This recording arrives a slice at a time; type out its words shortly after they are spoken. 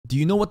Do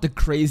you know what the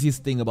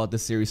craziest thing about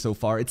this series so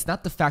far? It's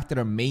not the fact that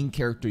our main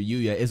character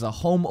YUUYA is a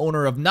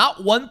homeowner of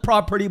not one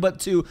property but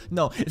two.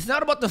 No, it's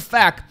not about the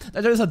fact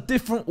that there's a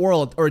different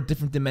world or a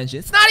different dimension.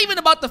 It's not even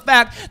about the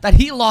fact that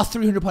he lost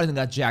 300 points and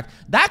got jacked.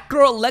 That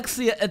girl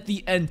Alexia at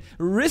the end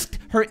risked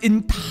her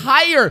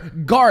entire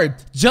guard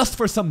just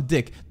for some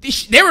dick.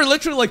 They were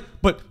literally like,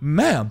 but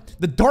ma'am,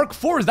 the dark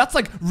forest, that's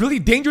like really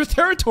dangerous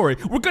territory.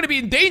 We're gonna be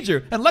in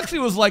danger. And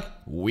Lexi was like,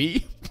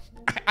 we?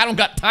 I don't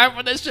got time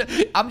for this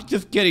shit. I'm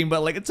just kidding,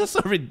 but like, it's just so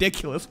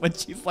ridiculous when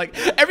she's like,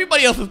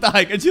 everybody else is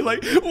dying, and she's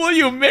like, will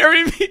you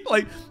marry me?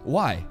 Like,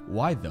 why?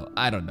 Why though?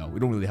 I don't know. We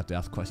don't really have to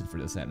ask questions for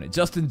this anime.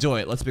 Just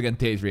enjoy it. Let's begin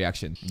today's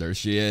reaction. There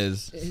she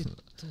is.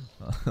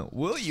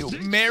 Will you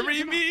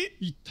marry me?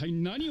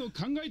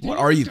 What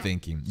are you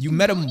thinking? You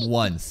met him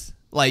once.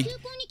 Like,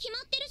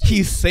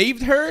 he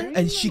saved her,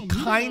 and she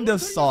kind of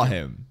saw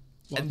him.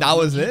 And that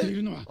was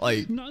it?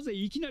 Like,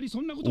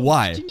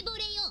 why?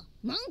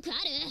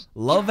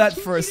 Love at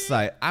first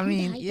sight. I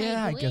mean,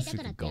 yeah, I guess we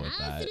could go with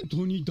that.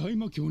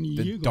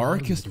 The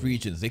darkest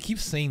regions. They keep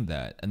saying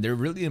that, and they're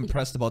really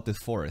impressed about this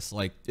forest.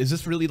 Like, is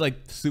this really like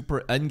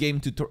super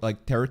endgame to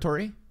like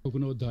territory?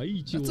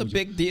 That's a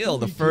big deal.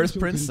 The first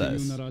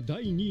princess.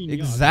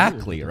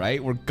 Exactly,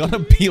 right? We're gonna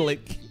be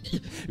like,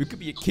 we could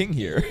be a king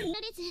here.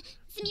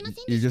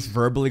 You're just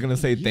verbally gonna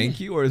say thank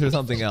you, or is there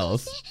something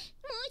else?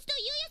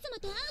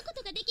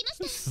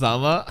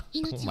 Sama?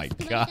 Oh my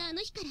god.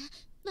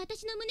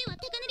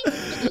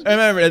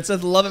 Remember, it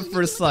says love at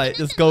first sight.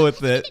 Just go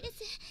with it.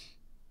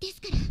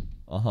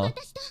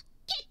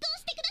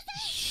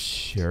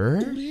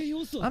 Sure?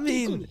 I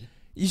mean,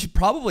 you should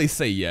probably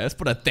say yes,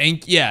 but what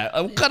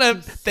kind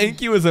of thank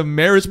you is a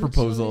marriage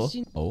proposal?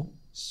 Oh?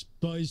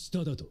 The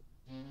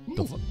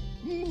fuck?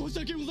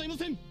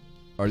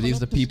 Are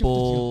these the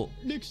people?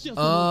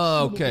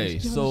 Oh, okay.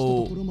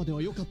 So,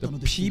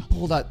 the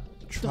people that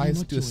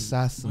tries to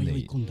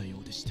assassinate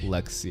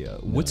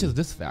Lexia. Which is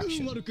this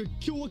faction?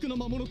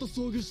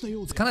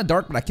 It's kind of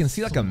dark, but I can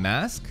see like a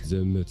mask.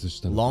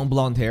 Long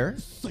blonde hair.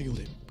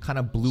 Kind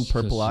of blue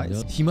purple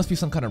eyes. He must be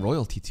some kind of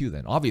royalty too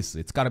then.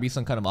 Obviously, it's got to be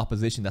some kind of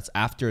opposition that's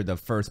after the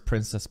first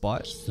princess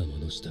spot. What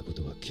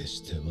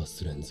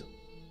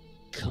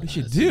did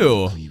she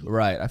do?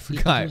 Right, I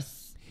forgot.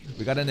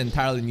 We got an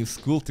entirely new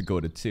school to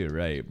go to too,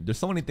 right? There's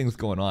so many things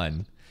going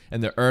on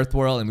in the Earth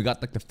world, and we got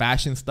like the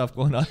fashion stuff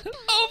going on.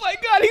 Oh my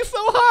god, he's so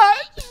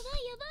hot!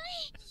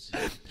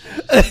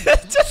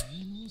 Just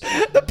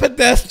the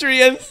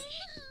pedestrians.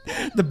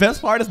 The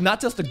best part is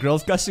not just the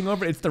girls gushing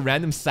over, it's the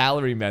random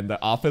salarymen,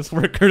 the office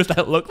workers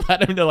that look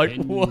at him and they're like,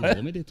 what?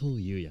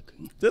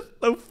 Just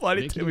so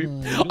funny to me.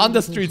 On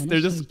the streets, they're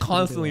just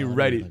constantly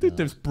ready to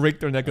just break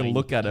their neck and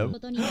look at him.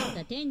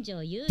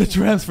 The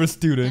transfer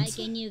students.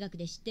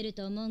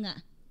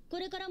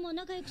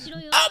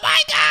 Oh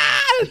my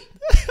god!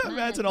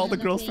 Imagine all the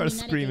girls start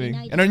screaming.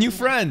 And our new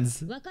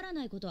friends!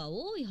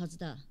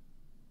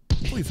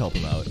 Please help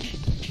him out.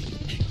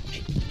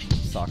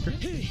 Soccer?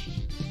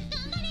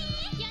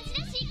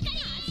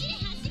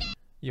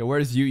 Yo,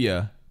 where's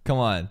YUUYA? Come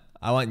on.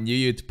 I want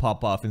YUUYA to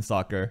pop off in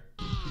soccer.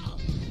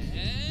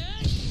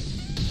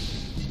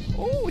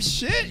 Oh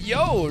shit!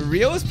 Yo,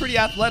 Rio is pretty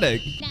athletic.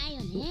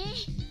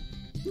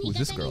 Who's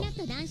this girl?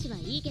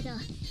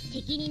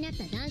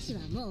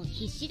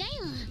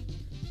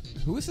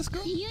 Who is this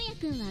girl?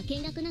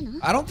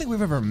 I don't think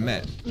we've ever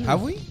met.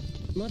 Have we?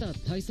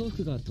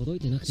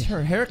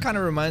 Her hair kind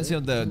of reminds me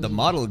of the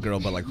model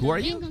girl, but like, who are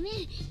you?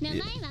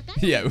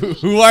 Yeah,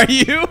 who are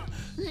you?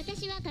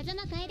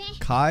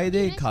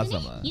 Kaede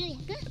Kazama.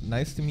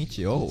 Nice to meet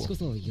you. Oh,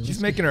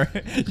 she's making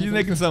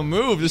some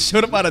moves. Just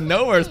showed up out of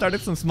nowhere,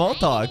 started some small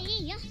talk.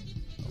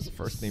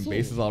 First name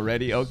basis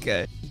already.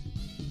 Okay.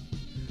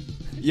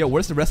 Yo,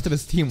 where's the rest of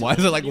his team? Why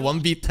is it like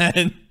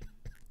 1v10?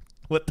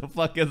 What the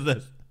fuck is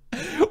this?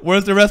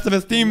 Where's the rest of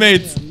his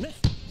teammates?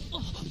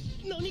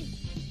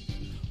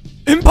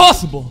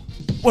 Impossible!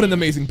 What an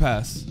amazing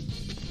pass.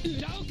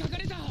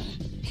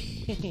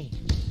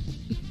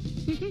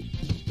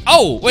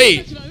 Oh,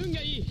 wait!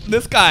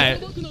 This guy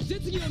was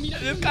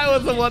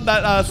the one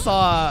that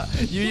saw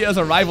YUUYA as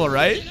a rival,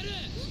 right?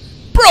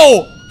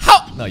 Bro!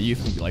 How? No, you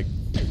used to be like...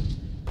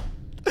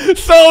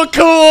 So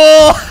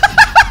cool!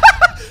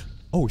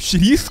 Oh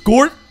shit, he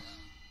scored?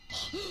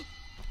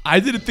 I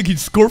didn't think he'd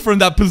score from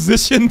that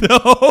position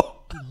though.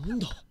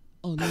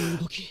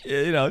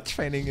 You know,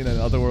 training in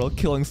another world,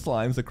 killing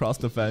slimes across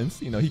the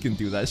fence. You know, he can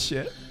do that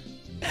shit.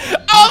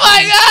 Oh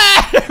my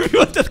god!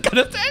 Everyone's just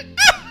gonna say.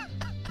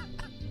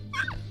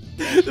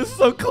 This is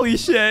so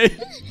cliche.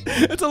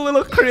 It's a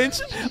little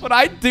cringe, but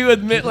I do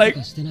admit, like,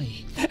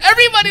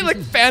 everybody like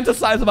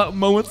fantasize about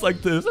moments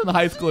like this in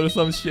high school or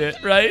some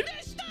shit, right?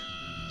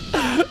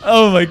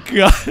 Oh my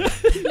god.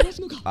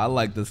 I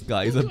like this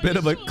guy. He's a bit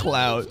of a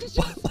clown.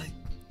 But like,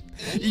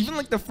 even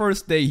like the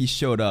first day he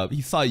showed up,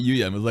 he saw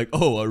YUUYA and was like,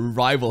 oh, a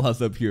rival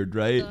has appeared,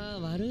 right?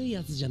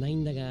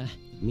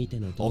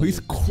 Oh, he's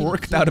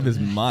quirked out of his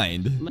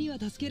mind.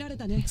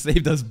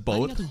 Saved us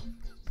both.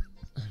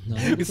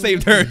 He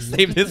saved her,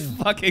 saved his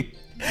fucking...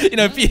 You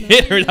know, if he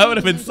hit her, that would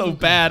have been so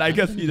bad. I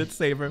guess he did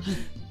save her.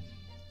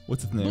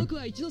 What's his name?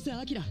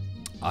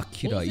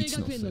 Akira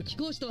Ichinose.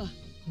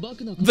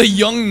 The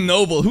young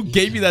noble. Who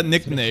gave you that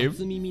nickname?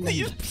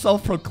 He's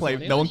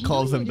self-proclaimed. No one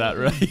calls him that,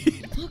 right?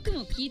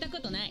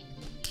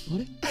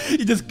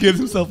 He just gives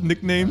himself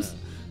nicknames.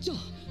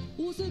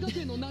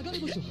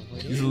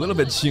 He's a little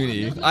bit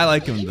chuny. I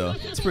like him though.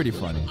 It's pretty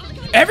funny.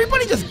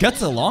 Everybody just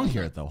gets along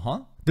here though,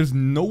 huh? There's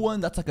no one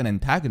that's like an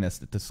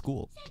antagonist at the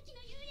school.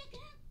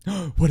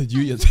 What did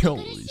YUUYA say?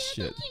 Holy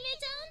shit.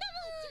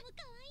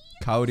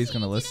 Kaori's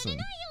gonna listen.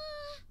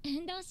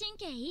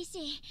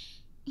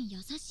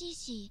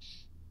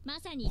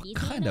 What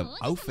kind of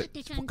outfit?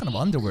 What kind of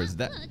underwear is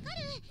that?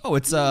 Oh,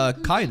 it's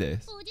Kaede.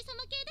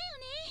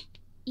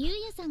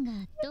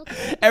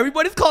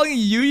 Everybody's calling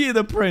YUUYA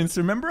the prince.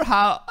 Remember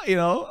how, you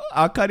know,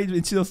 Akari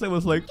Ichinose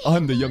was like,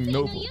 I'm the young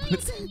noble.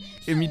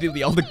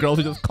 Immediately all the girls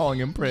are just calling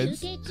him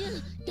prince.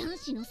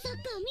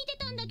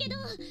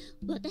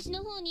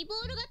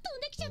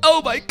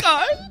 Oh my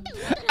god!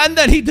 And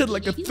then he did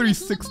like a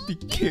 360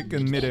 kick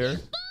in midair.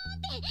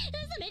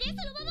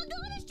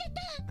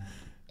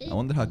 I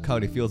wonder how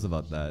Kaori feels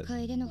about that.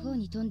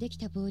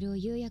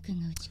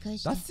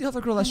 That's the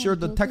other girl that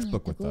shared the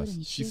textbook with us.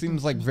 She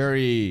seems like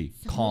very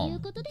calm,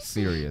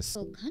 serious.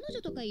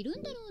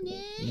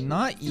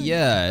 Not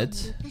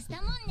yet.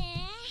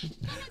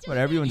 But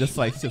everyone just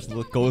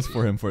goes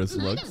for him for his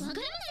looks.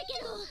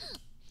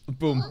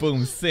 Boom,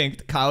 boom,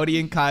 synced. Kaori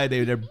and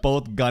Kaede, they're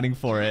both gunning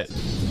for it.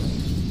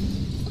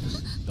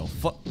 The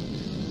fuck?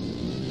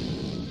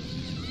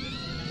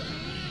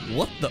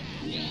 What the?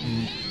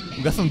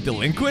 We got some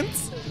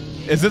delinquents?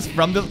 Is this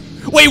from the?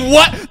 Wait,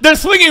 what? They're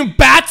swinging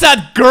bats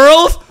at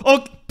girls?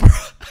 Oh,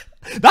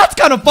 that's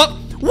kind of fuck.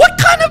 What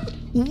kind of?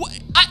 What?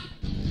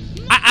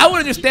 I would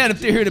understand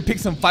if they're here to pick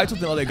some fights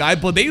with the other guy,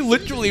 but they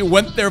literally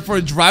went there for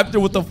a drive-thru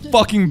with a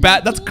fucking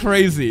bat. That's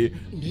crazy.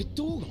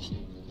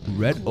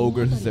 Red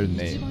Ogres is their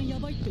name.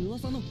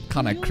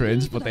 Kinda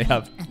cringe, but they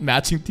have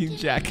matching team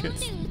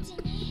jackets.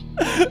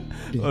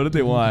 What do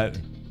they want?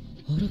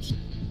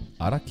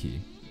 Araki.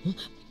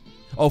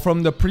 Oh,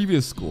 from the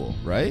previous school,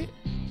 right?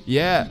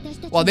 Yeah.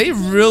 Well, they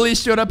really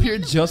showed up here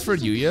just for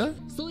YUUYA?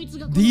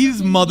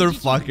 These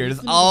motherfuckers.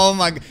 Oh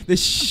my god. The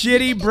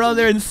shitty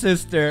brother and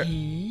sister.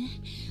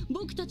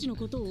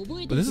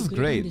 But this is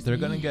great. They're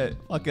gonna get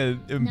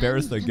fucking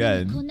embarrassed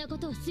again.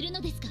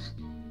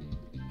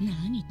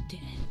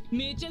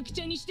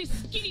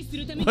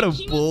 What a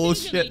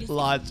bullshit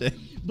logic.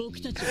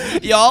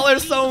 Y'all are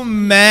so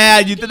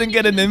mad you didn't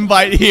get an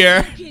invite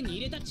here.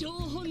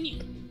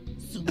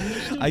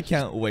 I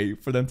can't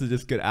wait for them to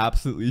just get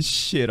absolutely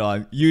shit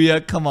on.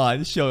 YUUYA, come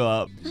on, show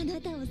up.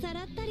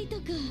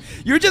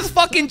 You're just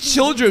fucking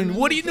children.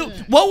 What do you know?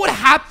 What would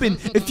happen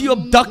if you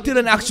abducted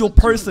an actual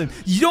person?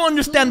 You don't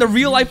understand the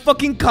real life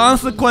fucking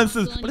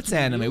consequences. But it's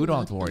anime. We don't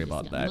have to worry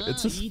about that.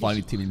 It's just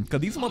funny to me. Because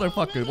these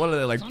motherfuckers, what are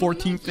they, like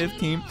 14,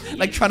 15?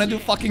 Like trying to do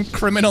fucking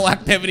criminal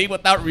activity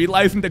without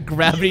realizing the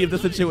gravity of the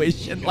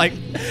situation. Like,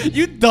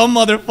 you dumb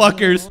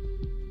motherfuckers.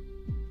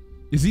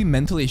 Is he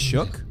mentally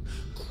shook?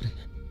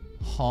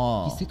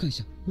 Huh.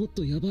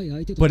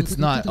 But it's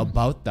not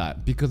about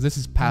that. Because this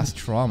is past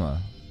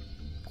trauma.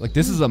 Like,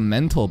 this is a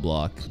mental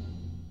block.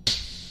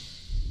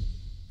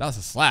 That was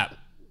a slap.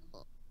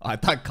 I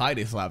thought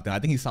Kaede slapped him. I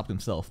think he slapped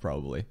himself,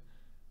 probably.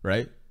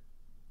 Right?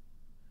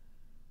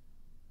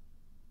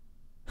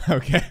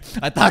 Okay.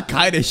 I thought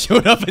Kaede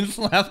showed up and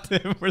slapped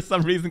him for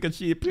some reason because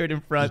she appeared in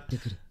front.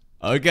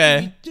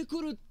 Okay.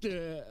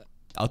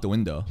 Out the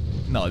window.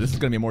 No, this is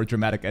gonna be a more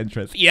dramatic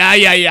entrance.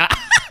 Yeah.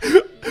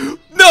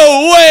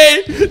 No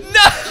way!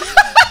 No!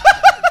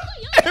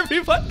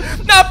 Everybody.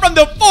 Not from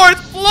the 4th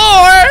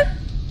floor!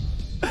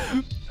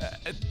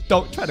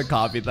 Don't try to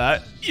copy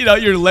that. You know,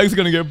 your leg's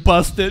gonna get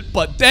busted,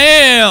 but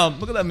damn!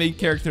 Look at that main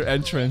character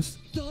entrance.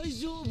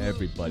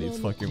 Everybody's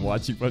fucking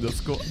watching from the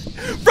school.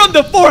 From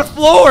the 4th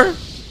floor!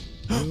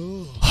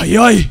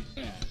 Hayai!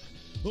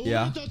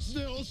 Yeah.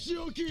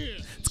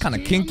 It's kinda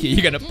kinky.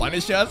 You gonna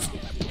punish us?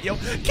 Yo,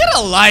 get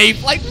a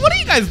life! Like, what are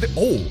you guys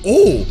doing?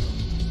 Oh!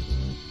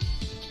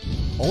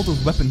 All the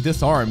weapon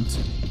disarmed.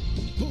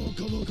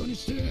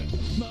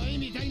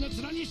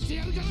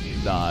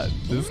 Nah,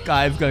 this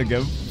guy's gonna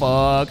get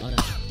fucked.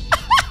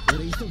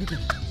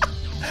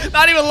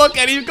 Not even look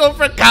at him, he's going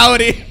for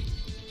Kaori.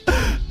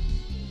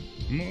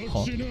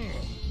 Huh.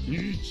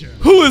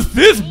 Who is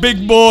this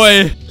big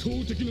boy?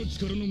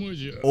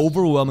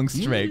 Overwhelming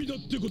strength.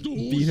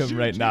 Beat him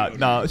right now.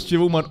 Nah,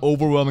 show him what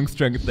overwhelming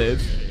strength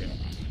is.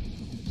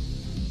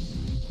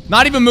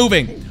 Not even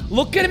moving.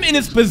 Look at him in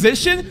his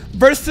position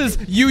versus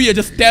YUUYA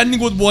just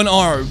standing with one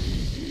arm.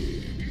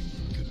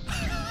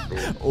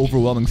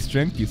 Overwhelming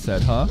strength, you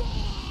said, huh?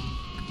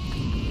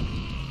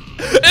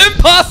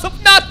 Impossible!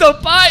 Not the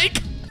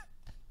bike!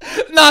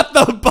 Not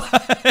the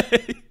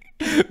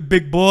bike!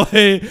 Big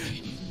boy.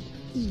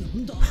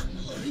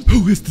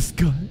 Who is this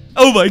guy?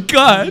 Oh my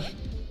god!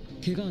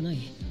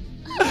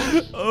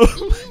 Oh.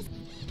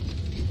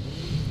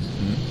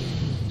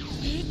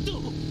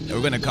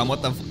 We're gonna come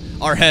with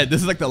our head.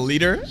 This is like the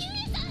leader?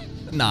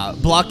 Nah,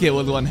 block it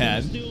with one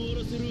hand.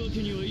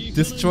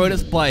 Destroy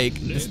this bike.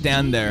 Just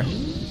stand there.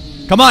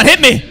 Come on,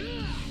 hit me!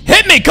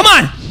 Hit me, come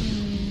on!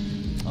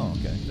 Oh,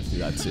 okay, let's do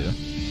that too.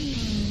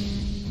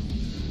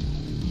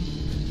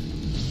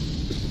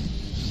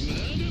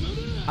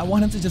 I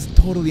want him to just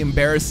totally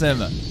embarrass him.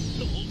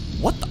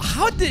 What the?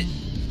 How did...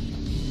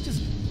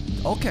 Just...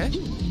 Okay.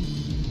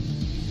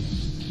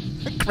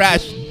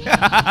 Crash.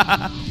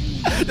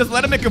 Just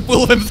let him make a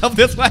fool of himself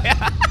this way.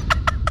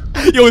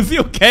 Yo, is he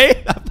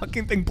okay? That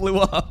fucking thing blew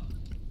up.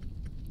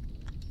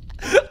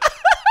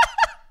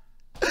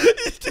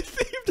 He's just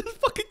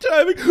fucking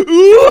driving.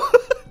 Ooh!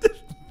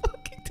 Just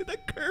fucking to the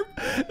curb.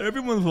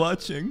 Everyone's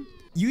watching.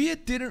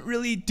 YUUYA didn't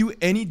really do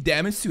any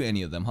damage to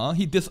any of them, huh?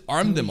 He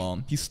disarmed them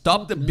all. He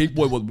stopped the big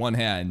boy with one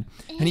hand.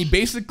 And he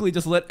basically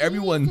just let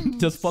everyone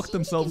just fuck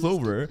themselves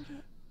over.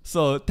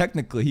 So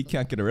technically, he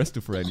can't get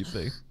arrested for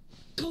anything.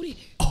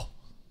 Oh!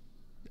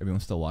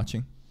 Everyone's still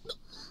watching?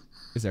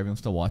 Is everyone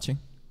still watching?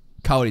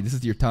 Kaori, this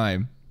is your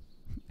time.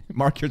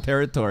 Mark your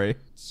territory.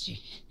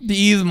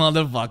 These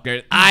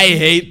motherfuckers. I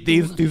hate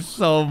these two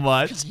so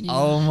much.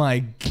 Oh my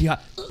god.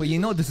 But you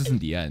know this isn't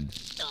the end.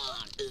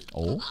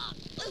 Oh?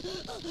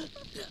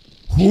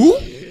 Who?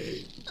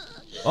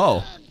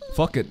 Oh,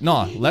 fuck it.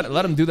 Nah,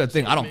 let him do that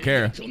thing. I don't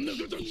care.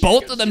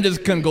 Both of them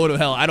just couldn't go to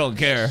hell. I don't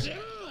care.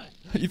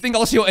 You think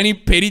I'll show any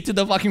pity to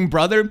the fucking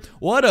brother?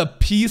 What a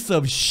piece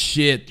of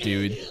shit,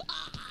 dude.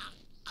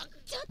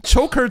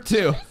 Choke her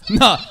too.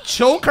 Nah,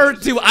 choke her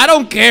too. I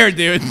don't care,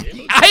 dude.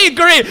 I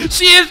agree.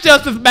 She is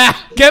just as bad.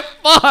 Get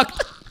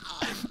fucked.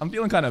 I'm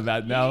feeling kind of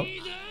bad now.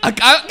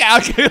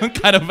 I'm feeling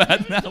kind of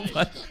bad now,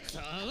 but...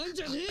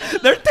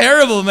 They're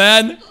terrible,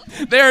 man.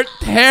 They're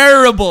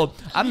terrible.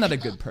 I'm not a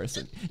good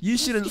person. You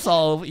shouldn't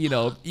solve, you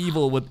know,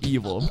 evil with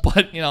evil.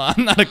 But, you know,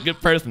 I'm not a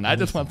good person. I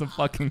just want some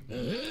fucking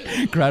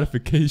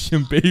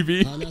gratification,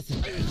 baby.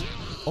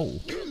 Oh.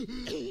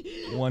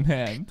 One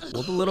hand.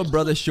 Will the little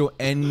brother show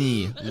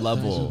any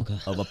level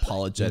of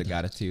apologetic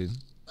attitude?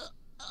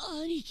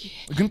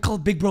 We're gonna call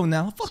Big Bro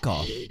now? Fuck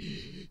off.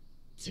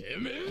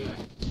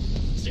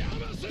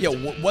 Yo,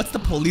 what's the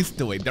police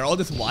doing? They're all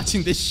just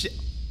watching this shit.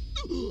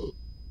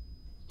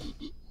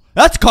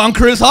 That's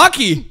Conqueror's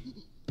hockey!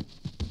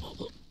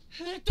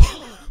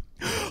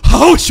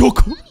 How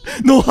Shoko?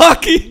 No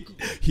hockey!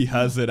 He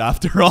has it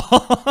after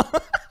all.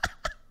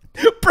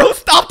 Bro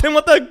stopped him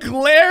with a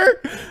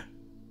glare!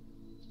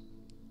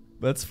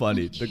 That's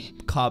funny. The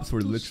cops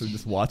were literally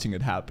just watching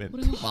it happen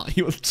while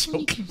he was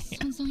choking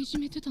him.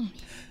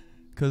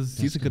 Because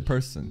he's a good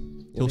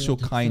person. He'll show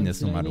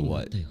kindness no matter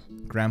what.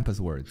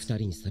 Grandpa's words.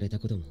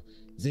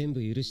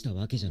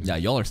 Yeah,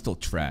 y'all are still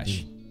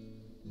trash.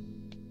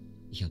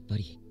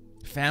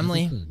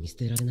 Family?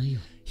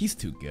 He's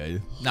too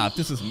good. Nah, if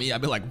this was me,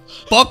 I'd be like,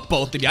 fuck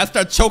both of you. I'd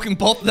start choking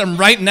both of them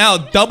right now,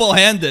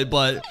 double-handed,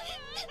 but...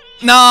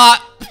 Nah,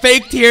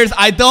 fake tears.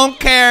 I don't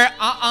care.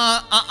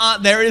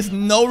 There is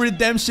no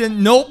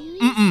redemption. Nope.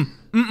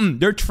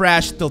 They're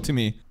trash still to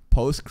me.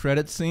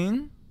 Post-credit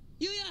scene?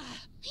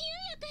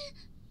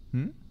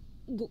 Hmm?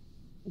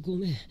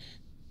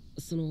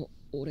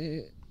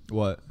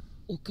 What?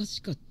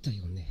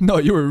 No,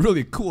 you were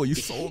really cool. You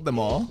sold them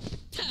all.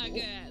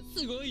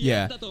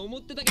 Yeah,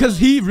 because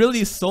he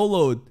really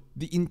soloed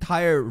the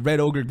entire Red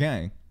Ogre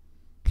gang.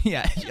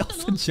 Yeah, he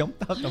also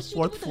jumped out the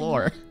 4th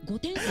floor.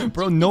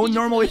 Bro, no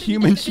normal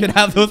human should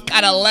have those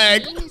kind of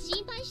legs.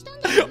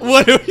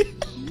 What are we...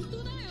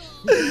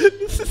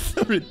 This is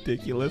so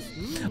ridiculous.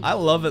 I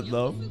love it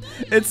though.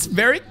 It's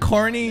very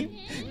corny,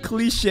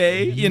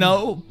 cliche, you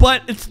know,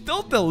 but it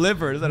still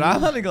delivers and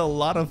I'm having a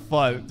lot of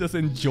fun just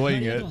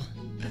enjoying it.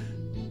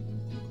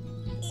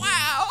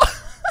 Wow.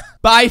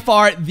 By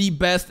far the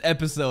best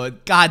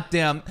episode.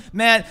 Goddamn.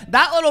 Man,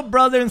 that little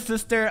brother and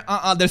sister,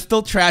 they're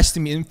still trash to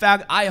me. In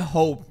fact, I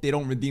hope they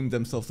don't redeem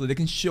themselves so they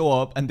can show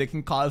up and they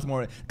can cause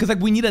more. Because, like,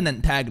 we need an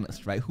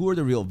antagonist, right? Who are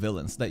the real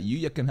villains? That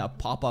YUUYA can have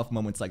pop-off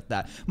moments like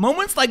that.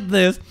 Moments like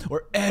this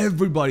where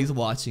everybody's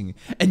watching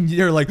and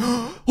you're like,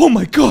 oh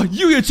my god,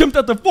 YUUYA jumped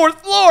out the 4th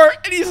floor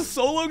and he's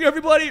soloing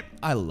everybody.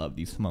 I love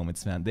these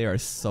moments, man. They are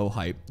so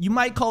hype. You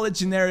might call it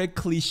generic,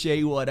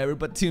 cliche, whatever,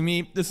 but to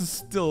me, this is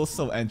still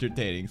so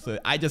entertaining. So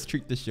I just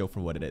treat the show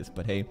for what it is.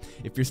 But hey,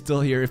 if you're still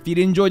here, if you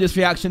did enjoy this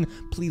reaction,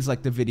 please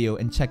like the video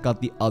and check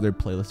out the other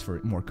playlist for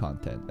more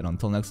content. And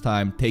until next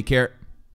time, take care.